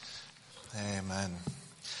Amen.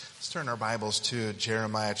 Let's turn our Bibles to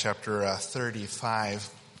Jeremiah chapter 35.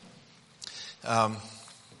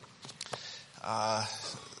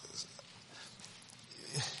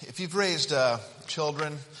 If you've raised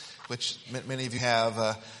children, which many of you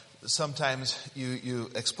have, sometimes you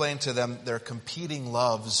explain to them their competing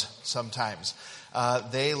loves sometimes.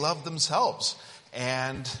 They love themselves.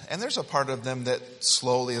 And there's a part of them that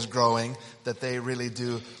slowly is growing, that they really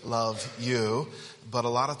do love you. But a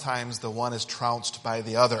lot of times the one is trounced by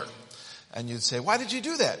the other. And you'd say, why did you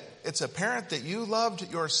do that? It's apparent that you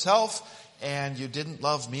loved yourself and you didn't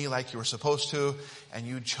love me like you were supposed to. And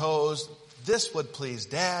you chose, this would please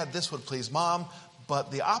dad, this would please mom,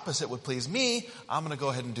 but the opposite would please me. I'm going to go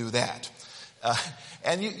ahead and do that.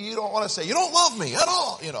 And you don't want to say, you don't love me at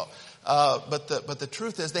all, you know. But the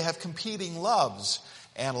truth is they have competing loves.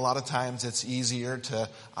 And a lot of times it's easier to,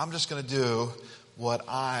 I'm just going to do what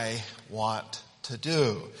I want to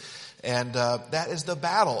do. And that is the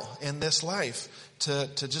battle in this life, to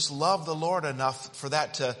just love the Lord enough for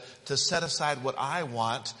that to set aside what I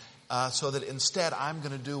want, so that instead I'm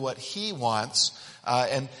going to do what He wants.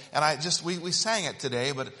 And we sang it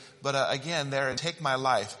today, but again there, take my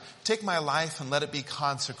life and let it be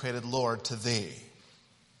consecrated, Lord, to Thee.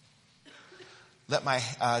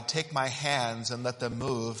 Take my hands and let them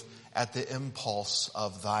move at the impulse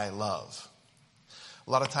of Thy love.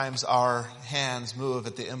 A lot of times our hands move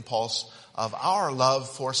at the impulse of our love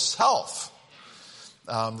for self.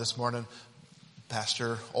 This morning,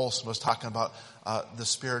 Pastor Olson was talking about the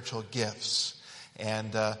spiritual gifts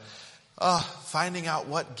and finding out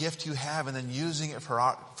what gift you have and then using it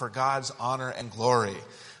for God's honor and glory.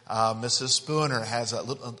 Mrs. Spooner has a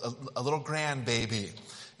little grandbaby.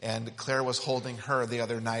 And Claire was holding her the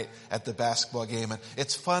other night at the basketball game. And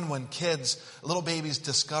it's fun when little babies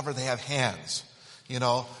discover they have hands. You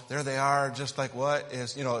know, there they are, just like try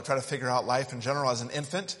to figure out life in general as an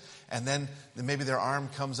infant. And then maybe their arm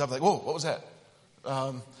comes up like, whoa, what was that?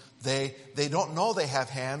 They don't know they have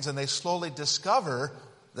hands, and they slowly discover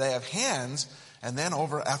they have hands. And then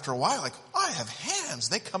after a while, like, I have hands.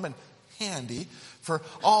 They come in handy for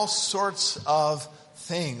all sorts of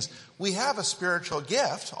things. We have a spiritual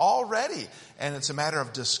gift already, and it's a matter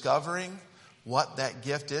of discovering what that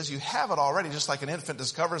gift is. You have it already, just like an infant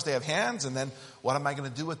discovers they have hands, and then what am I going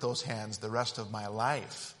to do with those hands the rest of my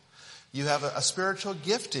life? You have a spiritual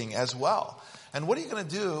gifting as well. And what are you going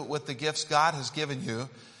to do with the gifts God has given you?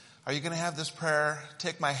 Are you going to have this prayer,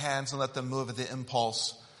 take my hands and let them move at the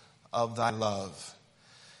impulse of Thy love?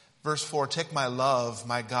 Verse 4, take my love,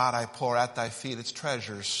 my God, I pour at Thy feet its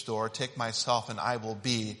treasures store. Take myself and I will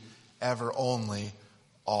be ever only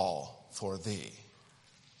all for Thee.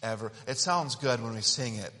 Ever. It sounds good when we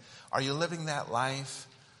sing it. Are you living that life?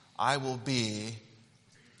 I will be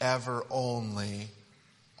ever only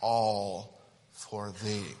all for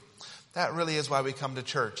Thee. That really is why we come to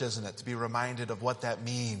church, isn't it? To be reminded of what that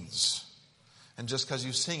means. And just because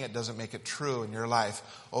you sing it doesn't make it true in your life.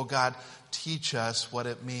 Oh God, teach us what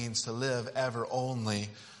it means to live ever only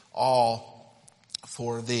all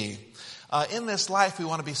for Thee. In this life, we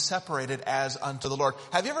want to be separated as unto the Lord.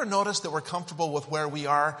 Have you ever noticed that we're comfortable with where we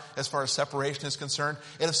are as far as separation is concerned?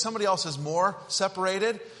 And if somebody else is more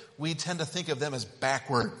separated, we tend to think of them as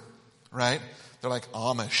backward, right? They're like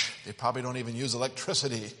Amish. They probably don't even use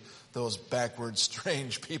electricity, those backward,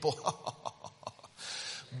 strange people.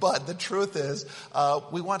 But the truth is,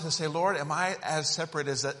 we want to say, Lord, am I as separate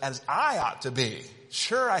as I ought to be?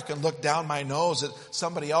 Sure, I can look down my nose at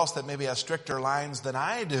somebody else that maybe has stricter lines than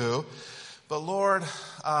I do. But Lord,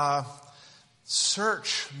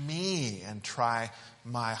 search me and try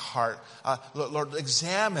my heart. Lord,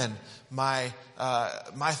 examine my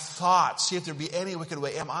thoughts. See if there be any wicked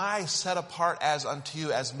way. Am I set apart as unto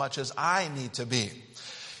You as much as I need to be?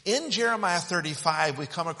 In Jeremiah 35, we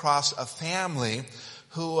come across a family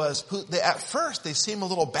who at first they seem a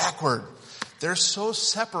little backward. They're so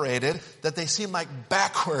separated that they seem like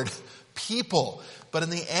backward people. But in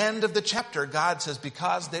the end of the chapter, God says,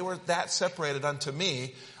 because they were that separated unto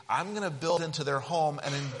Me, I'm going to build into their home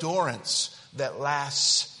an endurance that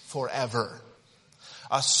lasts forever.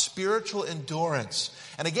 A spiritual endurance.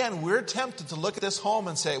 And again, we're tempted to look at this home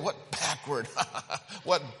and say, what backward,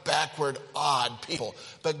 odd people.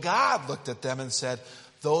 But God looked at them and said,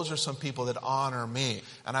 those are some people that honor Me,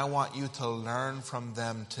 and I want you to learn from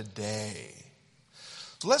them today.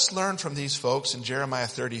 So let's learn from these folks in Jeremiah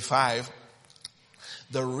 35.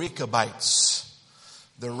 The Rechabites.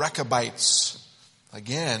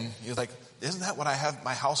 Again, you're like, isn't that what I have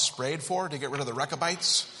my house sprayed for, to get rid of the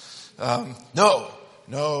Rechabites? No.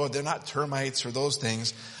 No, they're not termites or those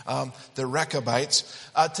things. The Rechabites.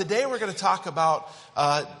 Today we're going to talk about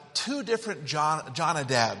two different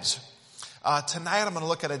Jonadabs. Tonight I'm going to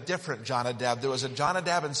look at a different Jonadab. There was a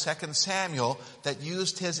Jonadab in 2 Samuel that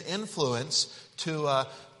used his influence to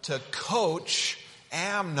coach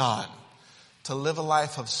Amnon to live a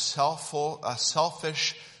life of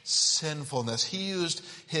selfish sinfulness. He used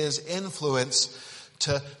his influence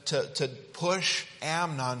to push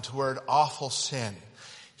Amnon toward awful sin.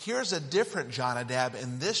 Here's a different Jonadab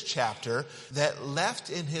in this chapter that left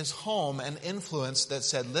in his home an influence that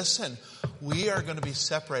said, listen, we are going to be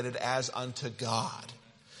separated as unto God.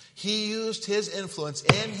 He used his influence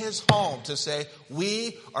in his home to say,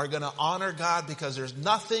 we are going to honor God because there's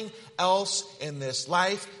nothing else in this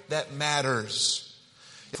life that matters.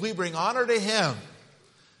 If we bring honor to him,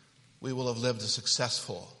 we will have lived a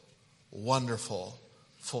successful, wonderful,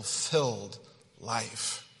 fulfilled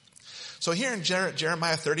life. So here in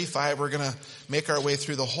Jeremiah 35, we're going to make our way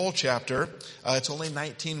through the whole chapter. It's only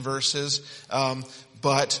 19 verses,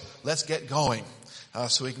 but let's get going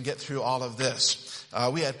so we can get through all of this.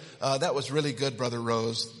 That was really good, Brother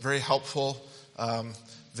Rose. Very helpful,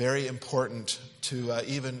 very important to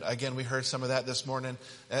again, we heard some of that this morning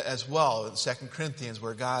as well in 2 Corinthians,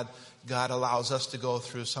 where God allows us to go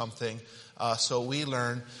through something so we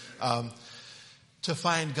learn to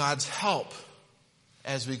find God's help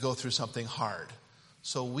as we go through something hard.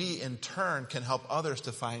 So we, in turn, can help others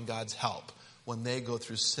to find God's help when they go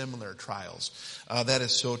through similar trials. That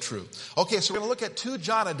is so true. Okay, so we're going to look at two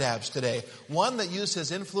Jonadabs today. One that used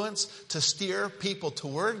his influence to steer people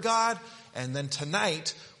toward God, and then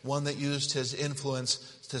tonight, one that used his influence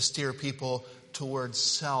to steer people towards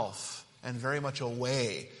self and very much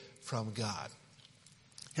away from God.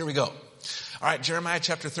 Here we go. All right, Jeremiah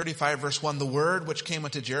chapter 35, verse 1. The word which came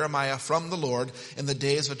unto Jeremiah from the Lord in the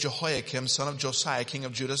days of Jehoiakim, son of Josiah, king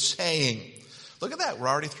of Judah, saying. Look at that. We're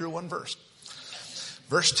already through one verse.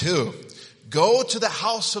 Verse 2. Go to the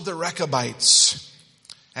house of the Rechabites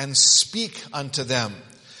and speak unto them,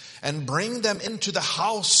 and bring them into the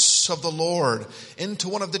house of the Lord, into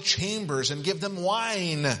one of the chambers, and give them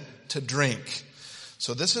wine to drink.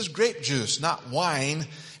 So this is grape juice, not wine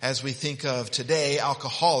as we think of today,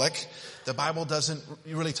 alcoholic. The Bible doesn't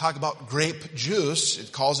really talk about grape juice.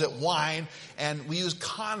 It calls it wine. And we use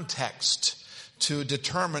context to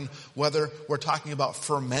determine whether we're talking about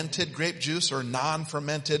fermented grape juice or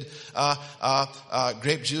non-fermented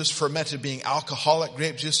grape juice, fermented being alcoholic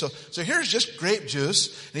grape juice. So here's just grape juice,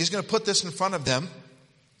 and he's going to put this in front of them.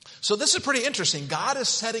 So this is pretty interesting. God is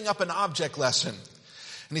setting up an object lesson.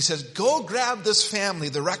 And he says, go grab this family,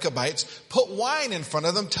 the Rechabites, put wine in front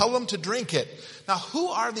of them, tell them to drink it. Now, who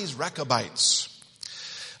are these Rechabites?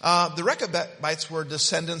 The Rechabites were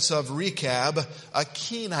descendants of Rechab, a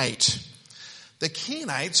Kenite. The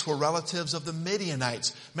Kenites were relatives of the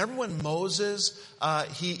Midianites. Remember when Moses,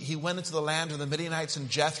 he went into the land of the Midianites, and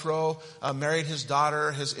Jethro married his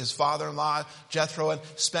daughter, his father-in-law, Jethro, and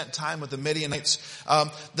spent time with the Midianites.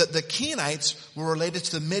 The Kenites were related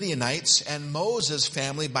to the Midianites and Moses'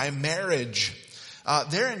 family by marriage.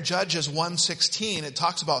 There in Judges 1:16, it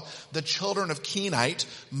talks about the children of Kenite,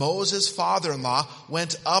 Moses' father-in-law,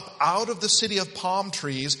 went up out of the city of palm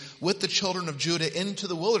trees with the children of Judah into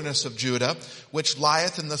the wilderness of Judah, which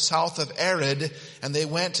lieth in the south of Arid, and they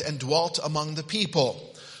went and dwelt among the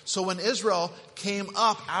people. So when Israel came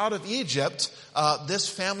up out of Egypt, this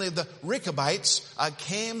family of the Rechabites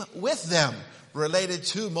came with them, related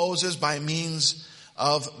to Moses by means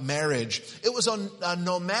of marriage. It was a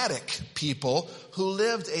nomadic people who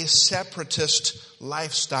lived a separatist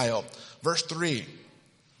lifestyle. Verse 3.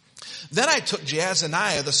 Then I took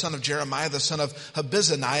Jaazaniah, the son of Jeremiah, the son of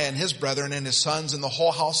Habizaniah, and his brethren and his sons, and the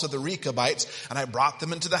whole house of the Rechabites, and I brought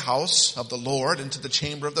them into the house of the Lord, into the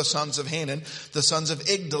chamber of the sons of Hanan, the sons of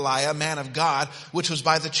Igdaliah, man of God, which was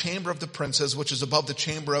by the chamber of the princes, which is above the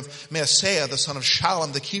chamber of Maaseiah, the son of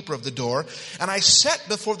Shallum, the keeper of the door. And I set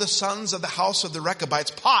before the sons of the house of the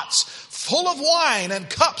Rechabites pots full of wine and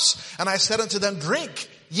cups, and I said unto them, drink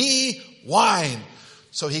ye wine.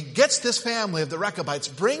 So he gets this family of the Rechabites,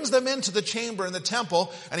 brings them into the chamber in the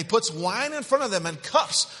temple, and he puts wine in front of them and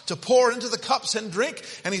cups to pour into the cups and drink.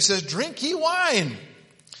 And he says, drink ye wine.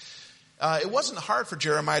 It wasn't hard for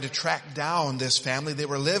Jeremiah to track down this family. They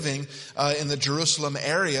were living in the Jerusalem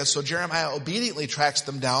area. So Jeremiah obediently tracks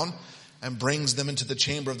them down and brings them into the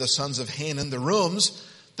chamber of the sons of Hanan. The rooms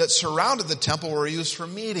that surrounded the temple were used for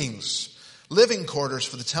meetings, living quarters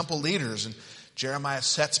for the temple leaders. And Jeremiah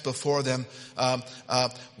sets before them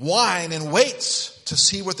wine and waits to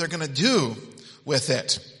see what they're going to do with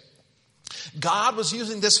it. God was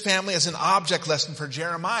using this family as an object lesson for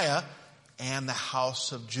Jeremiah and the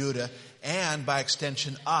house of Judah, and by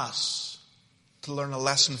extension us, to learn a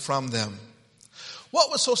lesson from them. What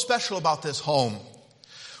was so special about this home?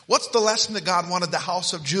 What's the lesson that God wanted the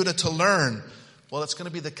house of Judah to learn? Well, it's going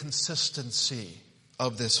to be the consistency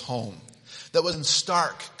of this home that was in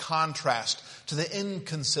stark contrast to the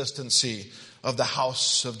inconsistency of the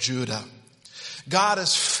house of Judah. God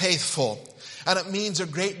is faithful, and it means a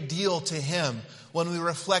great deal to Him when we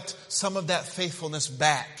reflect some of that faithfulness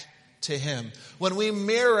back to Him. When we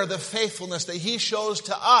mirror the faithfulness that He shows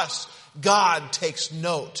to us, God takes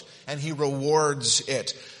note and He rewards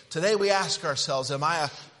it. Today we ask ourselves, am I a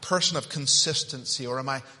person of consistency, or am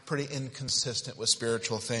I pretty inconsistent with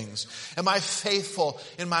spiritual things? Am I faithful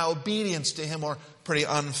in my obedience to Him, or pretty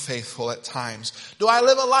unfaithful at times? Do I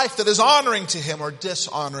live a life that is honoring to Him or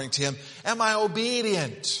dishonoring to Him? Am I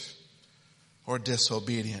obedient or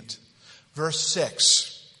disobedient? Verse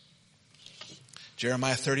 6.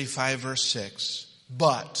 Jeremiah 35 verse 6.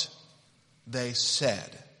 But they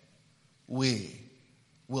said, we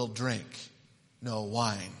will drink no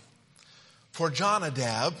wine. For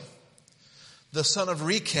Jonadab, the son of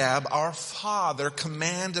Rechab, our father,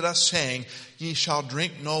 commanded us, saying, ye shall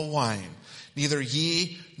drink no wine, neither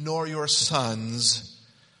ye nor your sons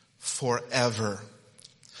forever.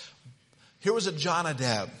 Here was a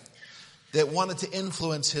Jonadab that wanted to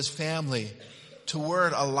influence his family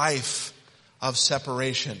toward a life of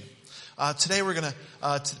separation. Today we're going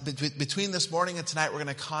to, between this morning and tonight, we're going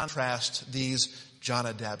to contrast these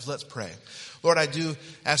Jonadabs. Let's pray. Lord, I do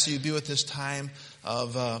ask that you be with this time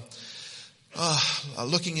of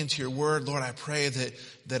looking into your word. Lord, I pray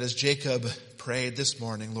that as Jacob prayed this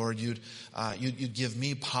morning, Lord, you'd give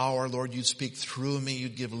me power. Lord, you'd speak through me.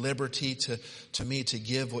 You'd give liberty to me to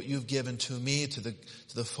give what you've given to me to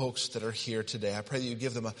the folks that are here today. I pray that you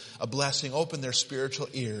give them a blessing. Open their spiritual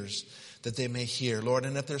ears that they may hear, Lord.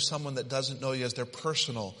 And if there's someone that doesn't know you as their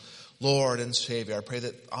personal Lord and Savior, I pray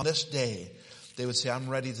that on this day they would say, I'm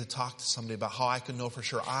ready to talk to somebody about how I can know for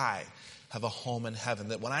sure I have a home in heaven,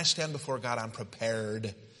 that when I stand before God, I'm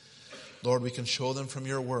prepared. Lord, we can show them from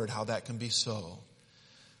your word how that can be so.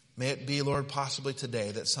 May it be, Lord, possibly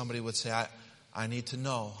today that somebody would say, I need to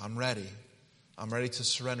know. I'm ready. I'm ready to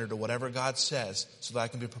surrender to whatever God says so that I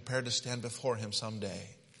can be prepared to stand before Him someday.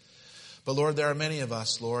 But Lord, there are many of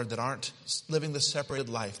us, Lord, that aren't living the separated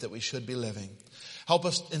life that we should be living. Help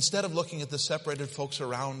us, instead of looking at the separated folks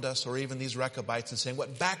around us or even these Rechabites and saying,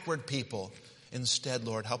 what backward people, instead,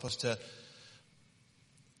 Lord, help us to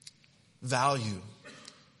value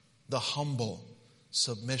the humble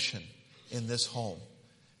submission in this home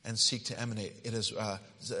and seek to emulate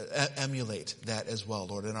that as well,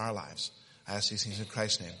 Lord, in our lives. I ask these things in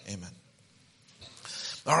Christ's name. Amen.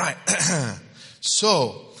 All right.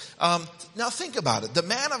 So, now think about it. The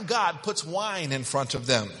man of God puts wine in front of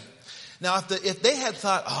them. Now, if they had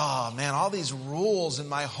thought, oh man, all these rules in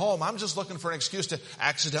my home, I'm just looking for an excuse to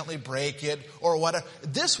accidentally break it or whatever.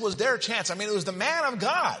 This was their chance. I mean, it was the man of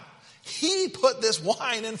God. He put this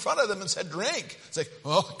wine in front of them and said, drink. It's like,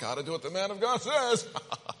 well, got to do what the man of God says.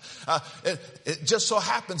 It just so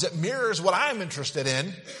happens it mirrors what I'm interested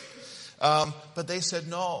in. But they said,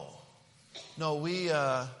 no,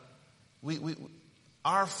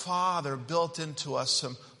 our Father built into us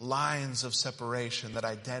some lines of separation that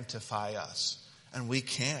identify us, and we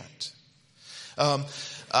can't.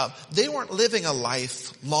 They weren't living a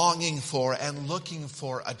life longing for and looking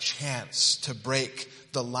for a chance to break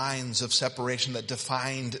the lines of separation that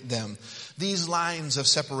defined them. These lines of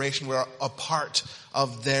separation were a part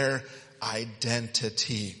of their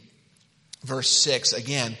identity. Verse 6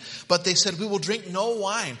 again, but they said, we will drink no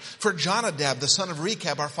wine. For Jonadab, the son of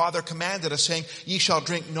Rechab, our father commanded us, saying, ye shall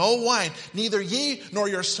drink no wine, neither ye nor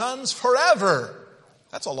your sons forever.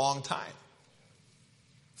 That's a long time.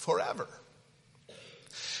 Forever.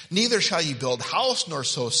 Neither shall ye build house, nor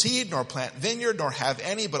sow seed, nor plant vineyard, nor have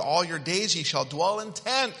any, but all your days ye shall dwell in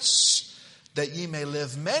tents, that ye may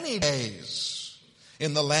live many days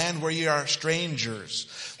in the land where ye are strangers.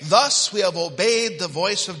 Thus we have obeyed the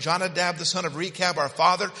voice of Jonadab, the son of Rechab, our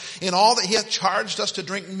father, in all that he hath charged us to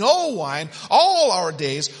drink no wine all our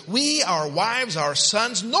days, we, our wives, our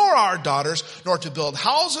sons, nor our daughters, nor to build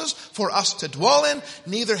houses for us to dwell in.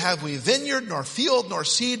 Neither have we vineyard, nor field, nor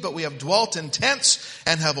seed, but we have dwelt in tents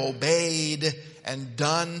and have obeyed and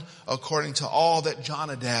done according to all that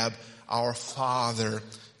Jonadab, our father,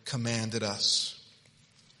 commanded us.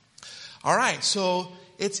 All right, so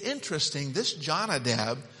it's interesting. This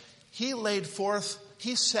Jonadab, he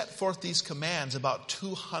set forth these commands about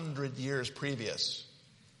 200 years previous.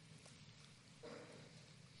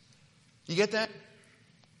 You get that?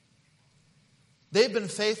 They've been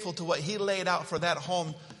faithful to what he laid out for that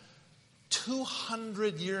home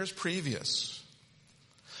 200 years previous.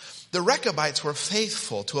 The Rechabites were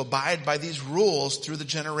faithful to abide by these rules through the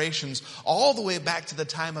generations, all the way back to the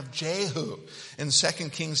time of Jehu in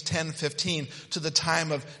 2 Kings 10:15, to the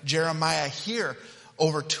time of Jeremiah here,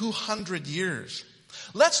 over 200 years.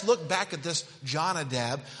 Let's look back at this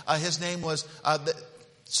Jonadab. His name was the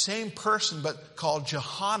same person but called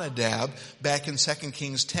Jehonadab back in 2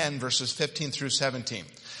 Kings 10 verses 15 through 17.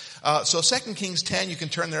 So 2 Kings 10, you can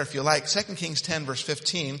turn there if you like. 2 Kings 10 verse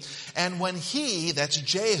 15. And when he, that's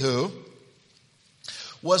Jehu,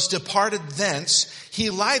 was departed thence, he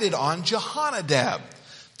lighted on Jehonadab,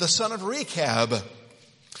 the son of Rechab,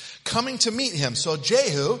 coming to meet him. So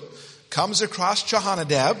Jehu comes across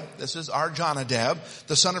Jehonadab. This is our Jonadab,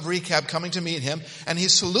 the son of Rechab, coming to meet him. And he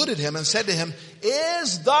saluted him and said to him,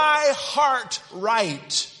 "Is thy heart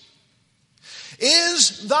right?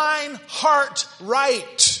 Is thine heart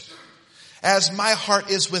right? As my heart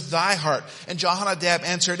is with thy heart." And Jehonadab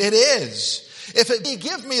answered, "It is. If it be,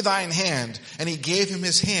 give me thine hand." And he gave him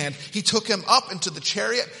his hand. He took him up into the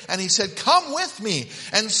chariot, and he said, "Come with me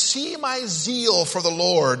and see my zeal for the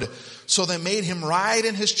Lord." So they made him ride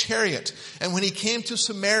in his chariot. And when he came to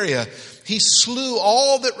Samaria, he slew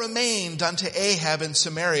all that remained unto Ahab in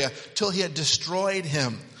Samaria, till he had destroyed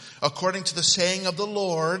him, according to the saying of the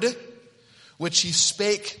Lord, which he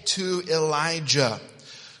spake to Elijah.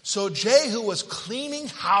 So Jehu was cleaning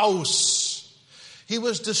house. He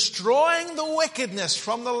was destroying the wickedness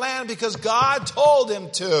from the land because God told him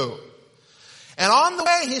to. And on the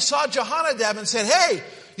way he saw Jehonadab and said, "Hey,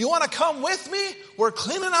 you want to come with me? We're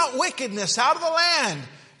cleaning out wickedness out of the land."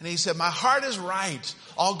 And he said, "My heart is right.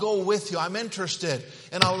 I'll go with you. I'm interested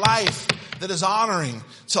in a life that is honoring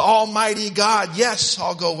to Almighty God. Yes,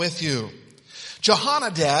 I'll go with you."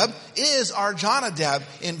 Jehonadab is our Jonadab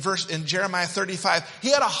in Jeremiah 35. He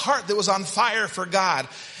had a heart that was on fire for God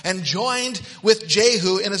and joined with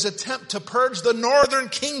Jehu in his attempt to purge the northern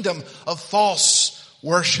kingdom of false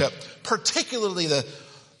worship, particularly the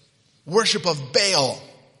worship of Baal.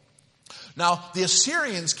 Now, the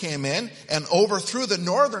Assyrians came in and overthrew the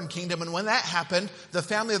northern kingdom, and when that happened, the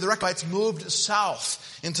family of the Rechabites moved south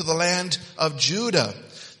into the land of Judah.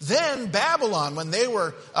 Then Babylon, when they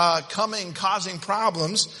were causing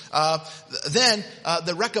problems, then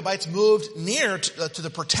the Rechabites moved near to the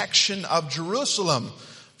protection of Jerusalem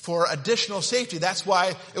for additional safety. That's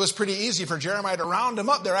why it was pretty easy for Jeremiah to round them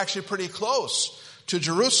up. They're actually pretty close to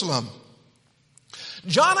Jerusalem.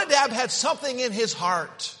 Jonadab had something in his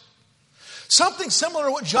heart. Something similar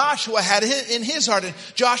to what Joshua had in his heart in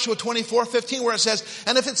Joshua 24:15, where it says,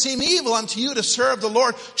 "And if it seem evil unto you to serve the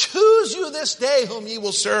Lord, choose you this day whom ye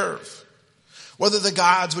will serve. Whether the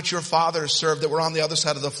gods which your fathers served that were on the other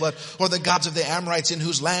side of the flood, or the gods of the Amorites in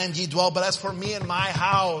whose land ye dwell. But as for me and my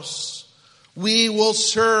house, we will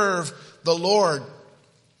serve the Lord."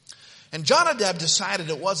 And Jonadab decided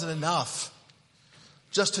it wasn't enough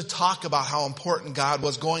just to talk about how important God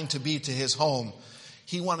was going to be to his home.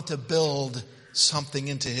 He wanted to build something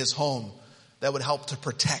into his home that would help to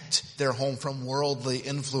protect their home from worldly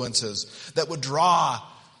influences, that would draw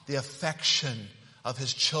the affection of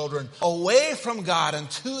his children away from God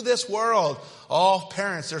and to this world. Oh,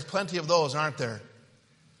 parents, there's plenty of those, aren't there?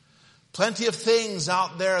 Plenty of things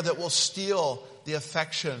out there that will steal the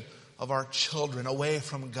affection of our children away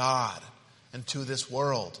from God and to this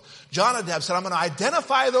world. Jonadab said, "I'm going to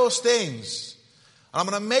identify those things. I'm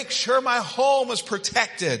going to make sure my home is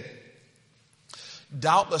protected."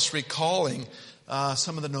 Doubtless recalling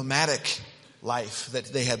some of the nomadic life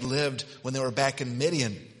that they had lived when they were back in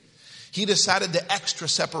Midian, he decided the extra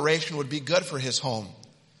separation would be good for his home.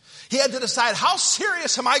 He had to decide, how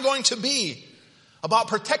serious am I going to be about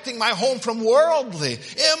protecting my home from worldly,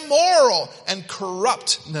 immoral, and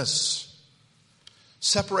corruptness?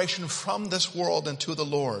 Separation from this world and to the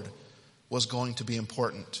Lord was going to be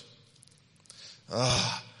important.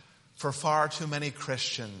 For far too many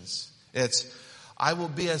Christians, it's, "I will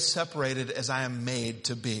be as separated as I am made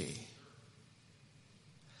to be.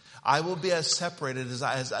 I will be as separated as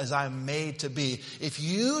I am made to be. If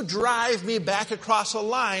you drive me back across a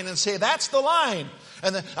line and say, that's the line,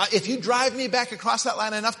 and then if you drive me back across that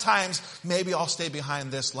line enough times, maybe I'll stay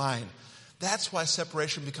behind this line." That's why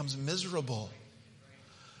separation becomes miserable.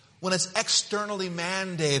 When it's externally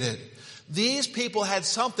mandated. These people had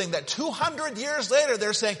something that 200 years later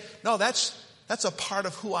they're saying, "No, that's a part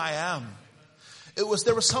of who I am." There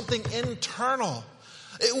was something internal.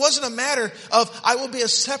 It wasn't a matter of, "I will be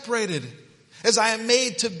as separated as I am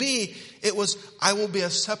made to be." It was, "I will be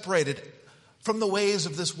as separated from the ways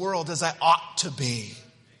of this world as I ought to be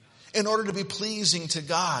in order to be pleasing to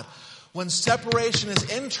God." When separation is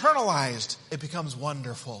internalized, it becomes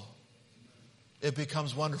wonderful. it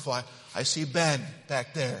becomes wonderful. I see Ben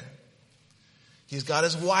back there. He's got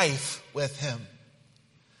his wife with him.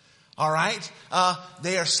 All right?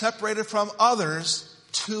 They are separated from others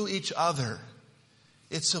to each other.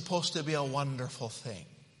 It's supposed to be a wonderful thing.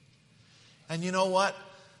 And you know what?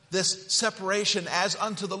 This separation as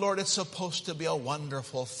unto the Lord, it's supposed to be a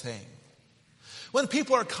wonderful thing. When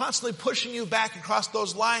people are constantly pushing you back across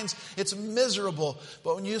those lines, it's miserable.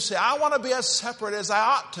 But when you say, I want to be as separate as I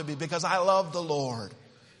ought to be because I love the Lord,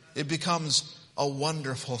 it becomes a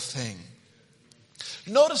wonderful thing.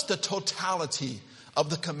 Notice the totality of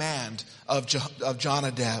the command of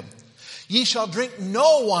Jonadab. Ye shall drink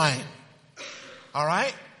no wine. All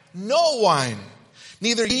right? No wine.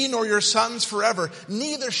 Neither ye nor your sons forever.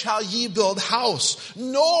 Neither shall ye build house,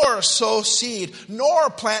 nor sow seed, nor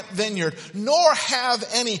plant vineyard, nor have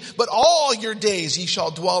any. But all your days ye shall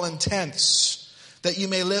dwell in tents, that ye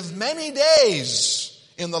may live many days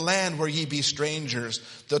in the land where ye be strangers.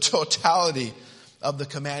 The totality of the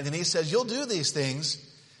command. And he says, you'll do these things,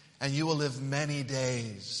 and you will live many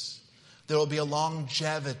days. There will be a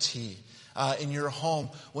longevity in your home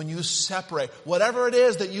when you separate. Whatever it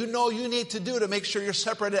is that you know you need to do to make sure you're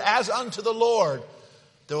separated as unto the Lord,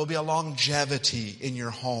 there will be a longevity in your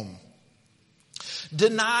home.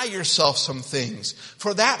 Deny yourself some things.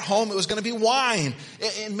 For that home, it was going to be wine.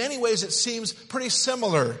 In many ways, it seems pretty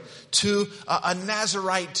similar to a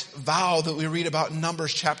Nazirite vow that we read about in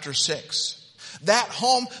Numbers chapter 6. That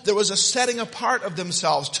home, there was a setting apart of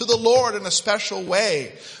themselves to the Lord in a special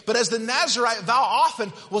way. But as the Nazirite vow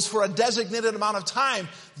often was for a designated amount of time,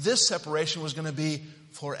 this separation was going to be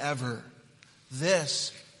forever.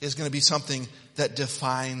 This is going to be something that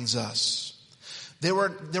defines us. They were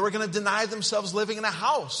going to deny themselves living in a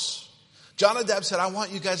house. Jonadab said, I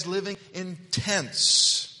want you guys living in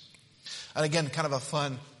tents. And again, kind of a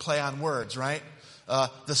fun play on words, right?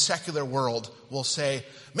 The secular world will say,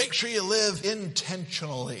 make sure you live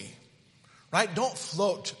intentionally, right? Don't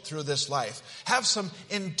float through this life. Have some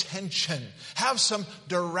intention. Have some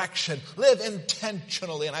direction. Live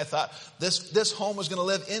intentionally. And I thought this home was going to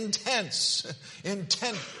live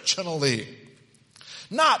intentionally,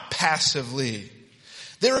 not passively.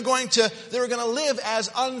 They were going to live as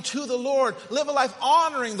unto the Lord, live a life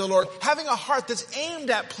honoring the Lord, having a heart that's aimed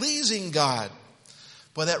at pleasing God.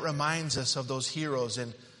 Boy, that reminds us of those heroes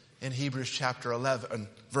in Hebrews chapter 11,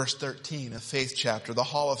 verse 13, a faith chapter, the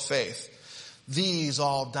hall of faith. These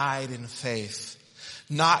all died in faith,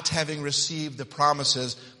 not having received the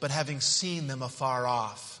promises, but having seen them afar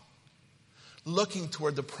off. Looking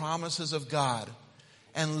toward the promises of God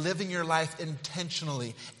and living your life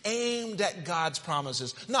intentionally, aimed at God's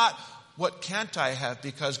promises. Not, what can't I have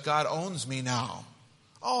because God owns me now?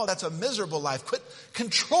 Oh, that's a miserable life.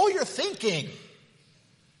 Control your thinking.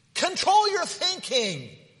 Control your thinking.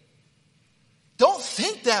 Don't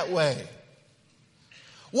think that way.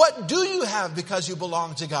 What do you have because you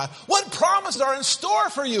belong to God? What promises are in store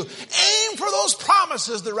for you? Aim for those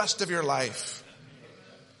promises the rest of your life.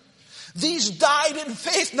 These died in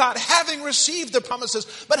faith, not having received the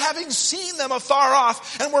promises, but having seen them afar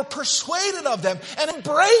off, and were persuaded of them, and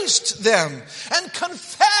embraced them, and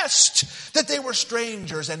confessed that they were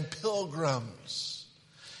strangers and pilgrims.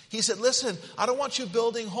 He said, listen, I don't want you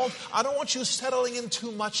building homes. I don't want you settling in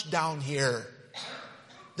too much down here.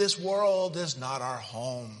 This world is not our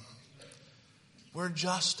home. We're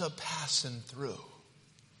just a passing through.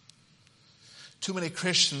 Too many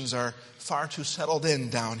Christians are far too settled in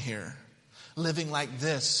down here. Living like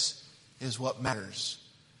this is what matters.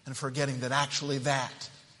 And forgetting that actually that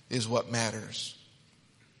is what matters.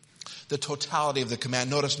 The totality of the command.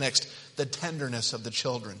 Notice next, the tenderness of the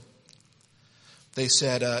children. They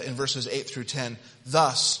said in verses 8 through 10,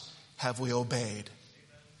 thus have we obeyed.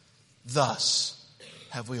 Thus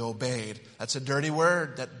have we obeyed. That's a dirty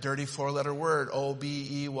word, that dirty four-letter word,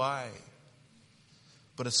 O-B-E-Y.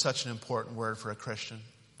 But it's such an important word for a Christian.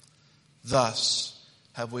 Thus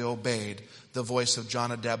have we obeyed the voice of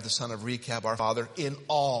Jonadab, the son of Rechab, our father, in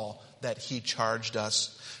all that he charged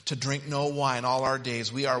us. To drink no wine all our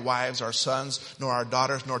days, we, our wives, our sons, nor our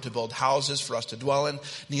daughters, nor to build houses for us to dwell in.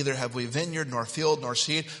 Neither have we vineyard, nor field, nor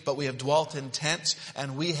seed, but we have dwelt in tents,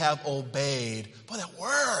 and we have obeyed. Boy, that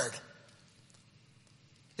word,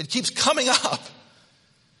 it keeps coming up.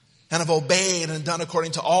 And have obeyed and done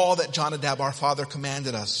according to all that Jonadab, our father,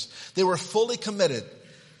 commanded us. They were fully committed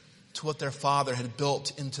to what their father had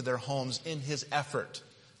built into their homes in his effort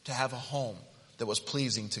to have a home that was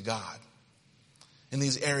pleasing to God. In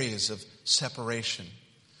these areas of separation,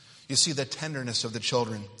 you see the tenderness of the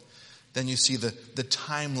children. Then you see the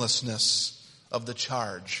timelessness of the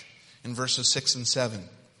charge in verses 6 and 7.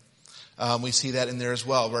 We see that in there as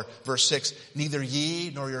well, where verse 6, neither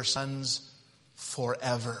ye nor your sons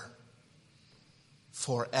forever.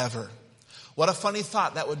 Forever. What a funny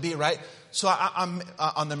thought that would be, right? So I'm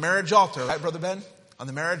on the marriage altar, right, Brother Ben? On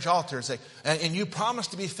the marriage altar, say, and you promise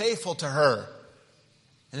to be faithful to her.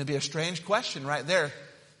 And it'd be a strange question right there.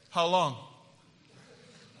 How long?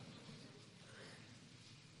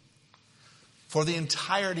 For the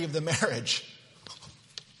entirety of the marriage.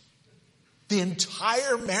 The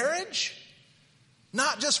entire marriage?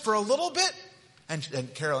 Not just for a little bit?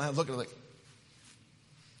 And Carol, I look at her like,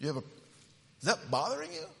 is that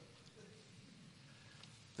bothering you?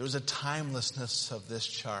 There was a timelessness of this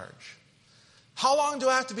charge. How long do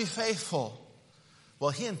I have to be faithful? Well,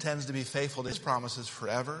 he intends to be faithful to his promises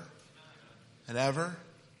forever and ever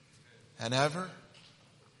and ever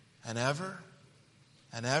and ever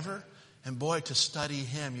and ever. And boy, to study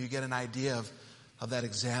him, you get an idea of that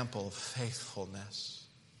example of faithfulness.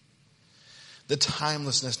 The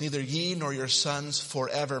timelessness, neither ye nor your sons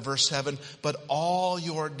forever. Verse 7, but all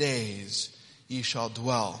your days ye shall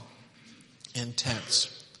dwell in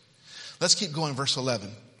tents. Let's keep going, verse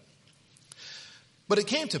 11. But it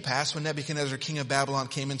came to pass when Nebuchadnezzar, king of Babylon,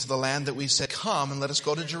 came into the land that we said, come and let us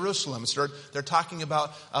go to Jerusalem. So they're talking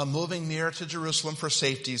about moving near to Jerusalem for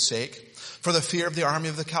safety's sake, for the fear of the army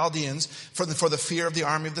of the Chaldeans, for the fear of the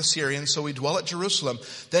army of the Syrians. So we dwell at Jerusalem.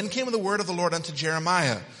 Then came the word of the Lord unto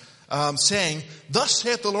Jeremiah, saying, thus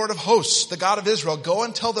saith the Lord of hosts, the God of Israel, go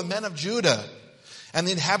and tell the men of Judah and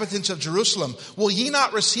the inhabitants of Jerusalem, will ye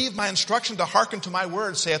not receive my instruction to hearken to my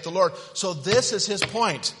words, saith the Lord. So this is his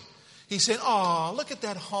point. He's saying, oh, look at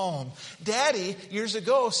that home. Daddy, years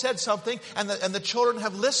ago, said something, and the children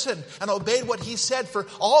have listened and obeyed what he said for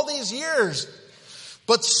all these years.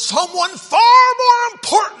 But someone far more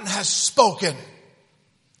important has spoken.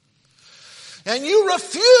 And you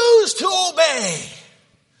refuse to obey.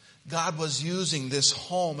 God was using this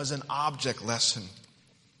home as an object lesson.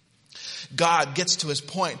 God gets to his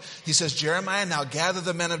point. He says, Jeremiah, now gather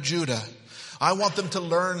the men of Judah. I want them to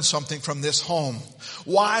learn something from this home.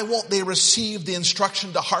 Why won't they receive the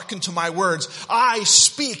instruction to hearken to my words? I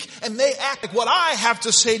speak and they act like what I have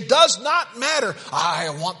to say does not matter.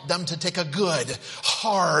 I want them to take a good,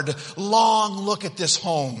 hard, long look at this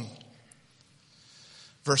home.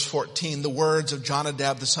 Verse 14, the words of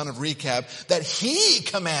Jonadab, the son of Rechab, that he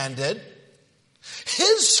commanded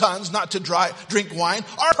his sons not to drink wine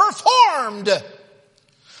are performed.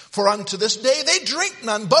 For unto this day they drink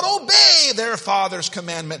none, but obey their father's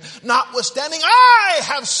commandment. Notwithstanding, I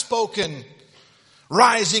have spoken,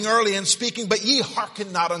 rising early and speaking, but ye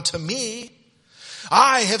hearken not unto me.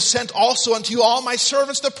 I have sent also unto you all my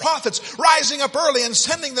servants the prophets, rising up early and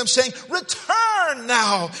sending them, saying, return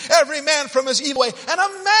now every man from his evil way, and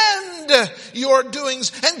amend your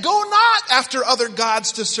doings, and go not after other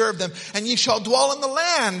gods to serve them, and ye shall dwell in the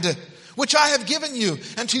land which I have given you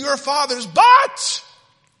and to your fathers. But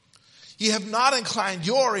ye have not inclined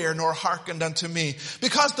your ear, nor hearkened unto me,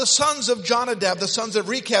 because the sons of Jonadab, the sons of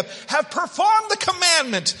Rechab, have performed the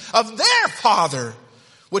commandment of their father,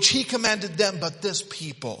 which he commanded them, but this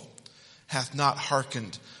people hath not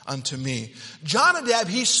hearkened unto me. Jonadab,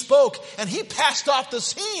 he spoke, and he passed off the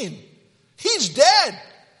scene. He's dead.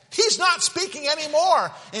 He's not speaking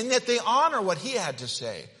anymore, and yet they honor what he had to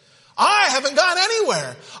say. I haven't gone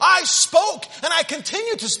anywhere. I spoke, and I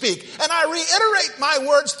continue to speak, and I reiterate my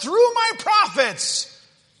words through my prophets.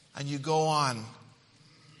 And you go on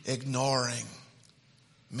ignoring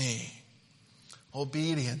me.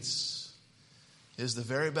 Obedience is the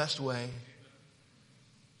very best way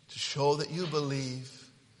to show that you believe.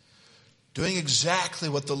 Doing exactly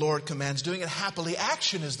what the Lord commands, doing it happily.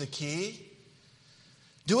 Action is the key.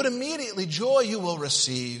 Do it immediately. Joy you will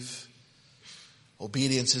receive.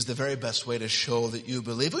 Obedience is the very best way to show that you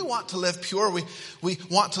believe. We want to live pure. We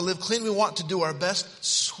want to live clean. We want to do our best,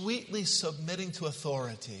 sweetly submitting to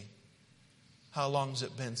authority. How long has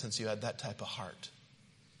it been since you had that type of heart?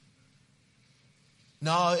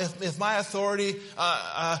 No, if my authority, they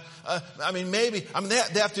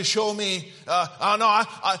have to show me,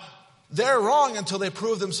 they're wrong until they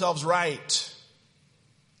prove themselves right.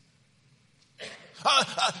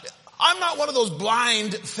 I'm not one of those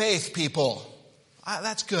blind faith people.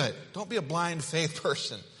 That's good. Don't be a blind faith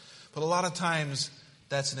person. But a lot of times,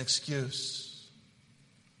 that's an excuse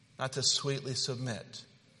not to sweetly submit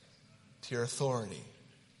to your authority.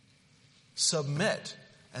 Submit,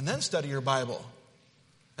 and then study your Bible.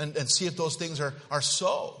 And see if those things are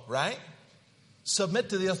so, right? Submit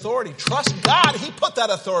to the authority. Trust God. He put that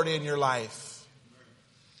authority in your life.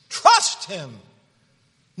 Trust Him.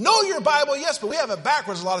 Know your Bible, yes, but we have it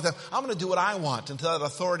backwards a lot of times. I'm going to do what I want until that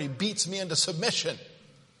authority beats me into submission.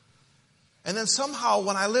 And then somehow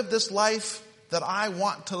when I live this life that I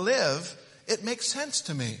want to live, it makes sense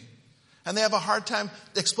to me. And they have a hard time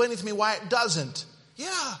explaining to me why it doesn't.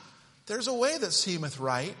 Yeah, there's a way that seemeth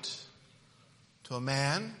right to a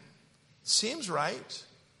man. Seems right.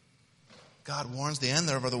 God warns the end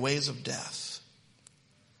thereof are the ways of death.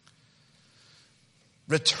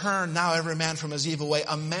 Return now every man from his evil way.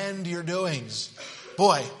 Amend your doings.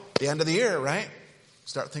 Boy, the end of the year, right?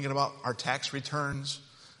 Start thinking about our tax returns.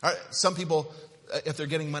 Some people, if they're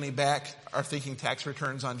getting money back, are thinking tax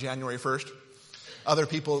returns on January 1st. Other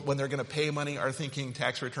people, when they're going to pay money, are thinking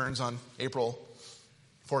tax returns on April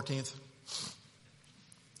 14th.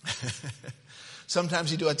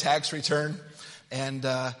 Sometimes you do a tax return and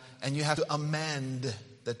you have to amend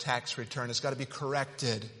the tax return. It's got to be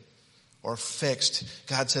corrected or fixed.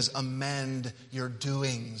 God says, amend your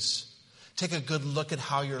doings. Take a good look at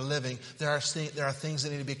how you're living. There are things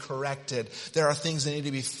that need to be corrected. There are things that need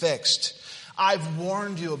to be fixed. I've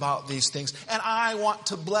warned you about these things, and I want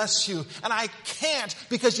to bless you, and I can't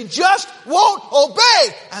because you just won't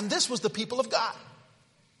obey. And this was the people of God.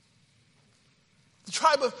 The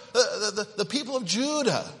tribe of, the people of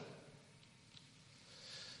Judah.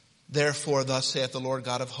 Therefore, thus saith the Lord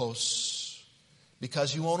God of hosts,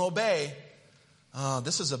 because you won't obey,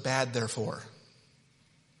 this is a bad therefore.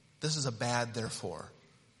 This is a bad therefore.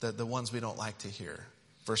 The ones we don't like to hear.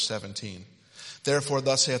 Verse 17. Therefore,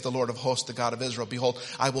 thus saith the Lord of hosts, the God of Israel, behold,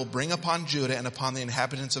 I will bring upon Judah and upon the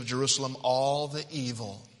inhabitants of Jerusalem all the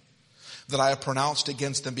evil that I have pronounced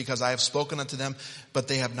against them, because I have spoken unto them, but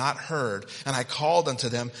they have not heard. And I called unto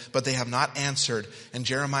them, but they have not answered. And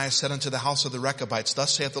Jeremiah said unto the house of the Rechabites,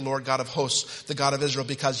 thus saith the Lord God of hosts, the God of Israel,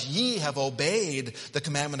 because ye have obeyed the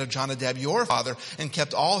commandment of Jonadab your father, and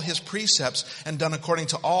kept all his precepts, and done according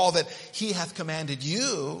to all that he hath commanded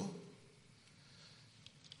you.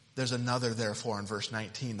 There's another therefore in verse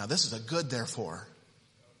 19. Now this is a good therefore.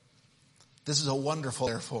 This is a wonderful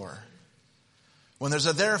therefore. When there's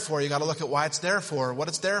a therefore, you got to look at why it's there for, what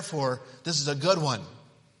it's there for. This is a good one.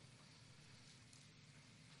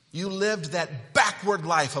 You lived that backward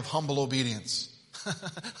life of humble obedience.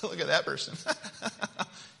 Look at that person.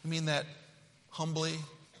 You mean that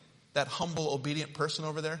humble, obedient person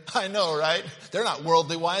over there? I know, right? They're not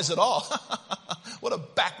worldly wise at all. What a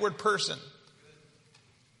backward person.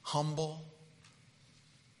 Humble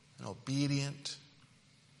and obedient.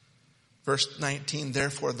 Verse 19,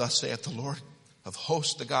 therefore thus saith the Lord of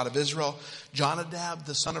hosts, the God of Israel, Jonadab,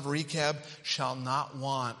 the son of Rechab, shall not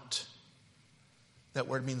want. That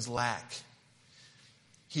word means lack.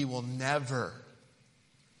 He will never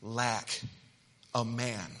lack a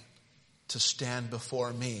man to stand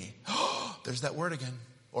before me. There's that word again.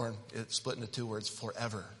 Or it's split into two words,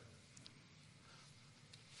 forever.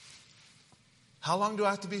 How long do I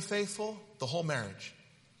have to be faithful? The whole marriage.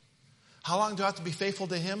 How long do I have to be faithful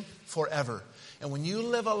to him? Forever. And when you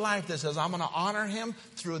live a life that says, I'm going to honor him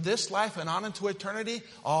through this life and on into eternity,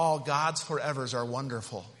 all God's forevers are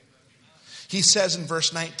wonderful. He says in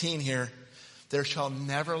verse 19 here, there shall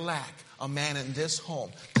never lack a man in this home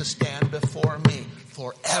to stand before me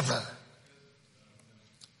forever.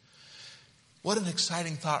 What an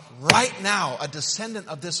exciting thought. Right now, a descendant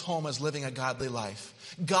of this home is living a godly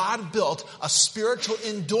life. God built a spiritual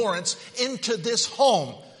endurance into this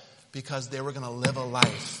home because they were going to live a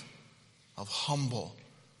life of humble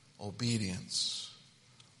obedience.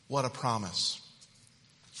 What a promise.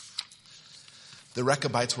 The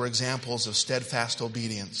Rechabites were examples of steadfast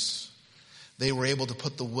obedience. They were able to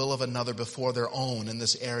put the will of another before their own in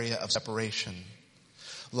this area of separation.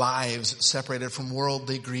 Lives separated from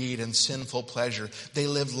worldly greed and sinful pleasure. They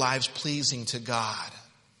lived lives pleasing to God.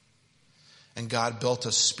 And God built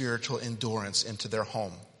a spiritual endurance into their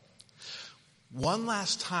home. One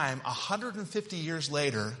last time, 150 years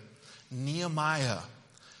later, Nehemiah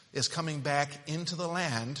is coming back into the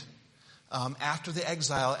land after the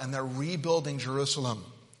exile, and they're rebuilding Jerusalem.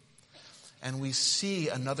 And we see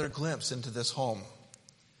another glimpse into this home.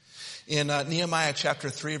 In Nehemiah chapter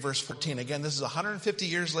 3, verse 14. Again, this is 150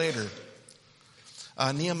 years later.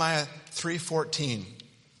 Nehemiah 3:14.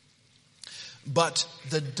 But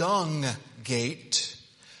the dung gate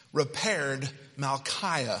repaired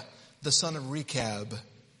Malchiah, the son of Rechab,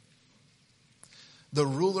 the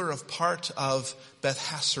ruler of part of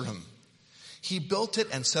Beth-Hasserim. He built it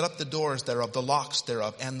and set up the doors thereof, the locks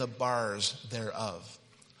thereof, and the bars thereof.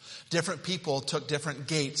 Different people took different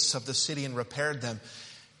gates of the city and repaired them.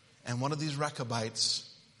 And one of these Rechabites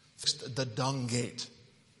fixed the dung gate.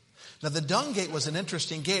 Now the dung gate was an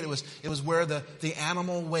interesting gate. It was where the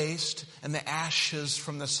animal waste and the ashes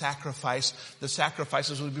from the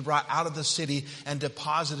sacrifices would be brought out of the city and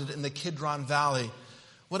deposited in the Kidron Valley,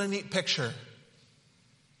 What a neat picture.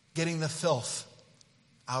 Getting the filth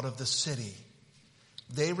out of the city.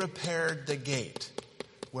 They repaired the gate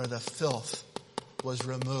where the filth was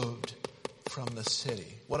removed from the city.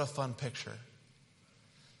 What a fun picture.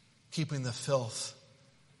 Keeping the filth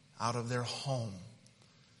out of their home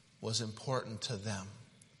was important to them.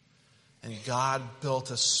 And God built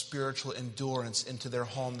a spiritual endurance into their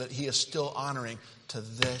home that he is still honoring to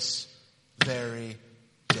this very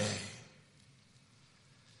day.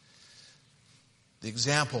 The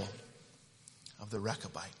example of the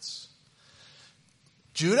Rechabites.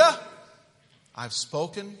 Judah, I've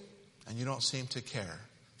spoken and you don't seem to care.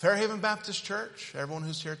 Fairhaven Baptist Church, everyone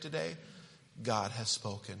who's here today, God has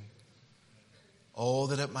spoken. Oh,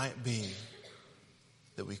 that it might be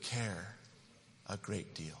that we care a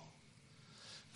great deal.